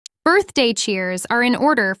Birthday cheers are in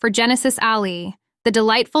order for Genesis Ali, the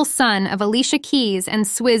delightful son of Alicia Keys and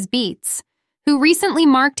Swizz Beatz, who recently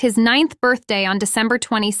marked his 9th birthday on December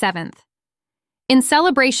 27th. In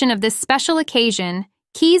celebration of this special occasion,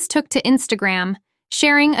 Keys took to Instagram,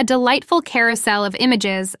 sharing a delightful carousel of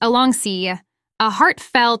images alongside a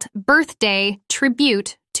heartfelt birthday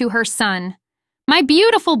tribute to her son. "My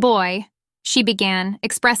beautiful boy," she began,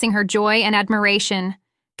 expressing her joy and admiration.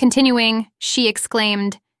 Continuing, she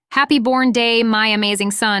exclaimed, "Happy born day, my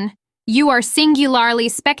amazing son. You are singularly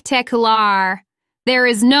spectacular. There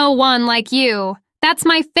is no one like you. That's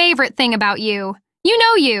my favorite thing about you. You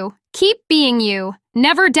know you. Keep being you.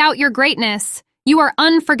 Never doubt your greatness. You are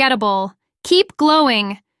unforgettable. Keep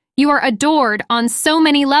glowing. You are adored on so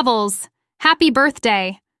many levels. Happy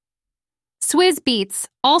birthday." Swizz Beatz,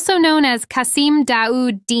 also known as Kasim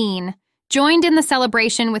Daoud Dean, joined in the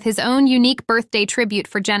celebration with his own unique birthday tribute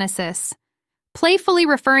for Genesis. Playfully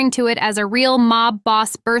referring to it as a real mob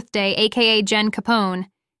boss birthday, aka Jen Capone,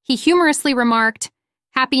 he humorously remarked,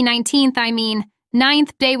 "Happy 19th, I mean,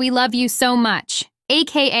 9th day we love you so much,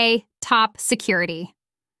 aka top security."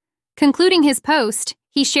 Concluding his post,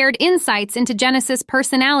 he shared insights into Genesis'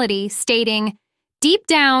 personality, stating, "Deep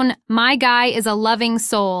down, my guy is a loving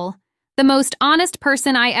soul. The most honest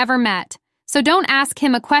person I ever met. So don't ask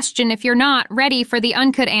him a question if you're not ready for the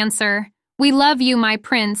uncould answer. We love you, my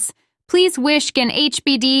prince. Please wish gen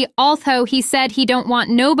HBD, although he said he don't want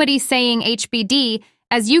nobody saying HBD,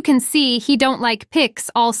 as you can see he don't like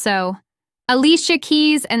pics also. Alicia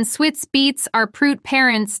Keys and Swizz Beatz are proud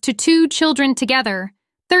parents to 2 children together,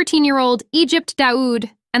 13-year-old Egypt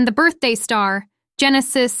Daoud and the birthday star,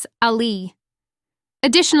 Genesis Ali.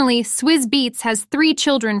 Additionally, Swizz Beatz has 3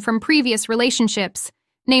 children from previous relationships,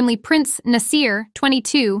 namely Prince Nasir,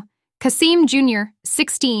 22, Kasim Jr.,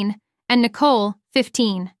 16, and Nicole,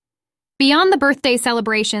 15. Beyond the birthday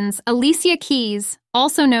celebrations, Alicia Keys,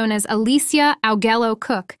 also known as Alicia Augello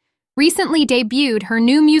Cook, recently debuted her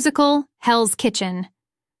new musical, Hell's Kitchen.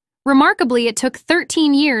 Remarkably, it took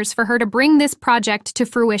 13 years for her to bring this project to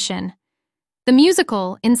fruition. The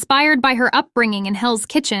musical, inspired by her upbringing in Hell's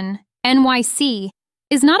Kitchen, NYC,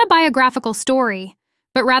 is not a biographical story,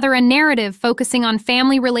 but rather a narrative focusing on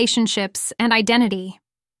family relationships and identity.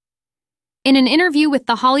 In an interview with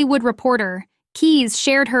The Hollywood Reporter, Keys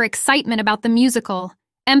shared her excitement about the musical,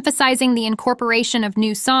 emphasizing the incorporation of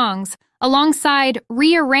new songs alongside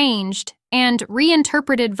rearranged and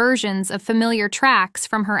reinterpreted versions of familiar tracks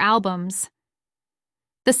from her albums.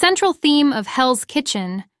 The central theme of Hell's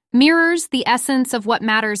Kitchen mirrors the essence of what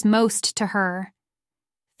matters most to her: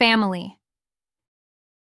 family.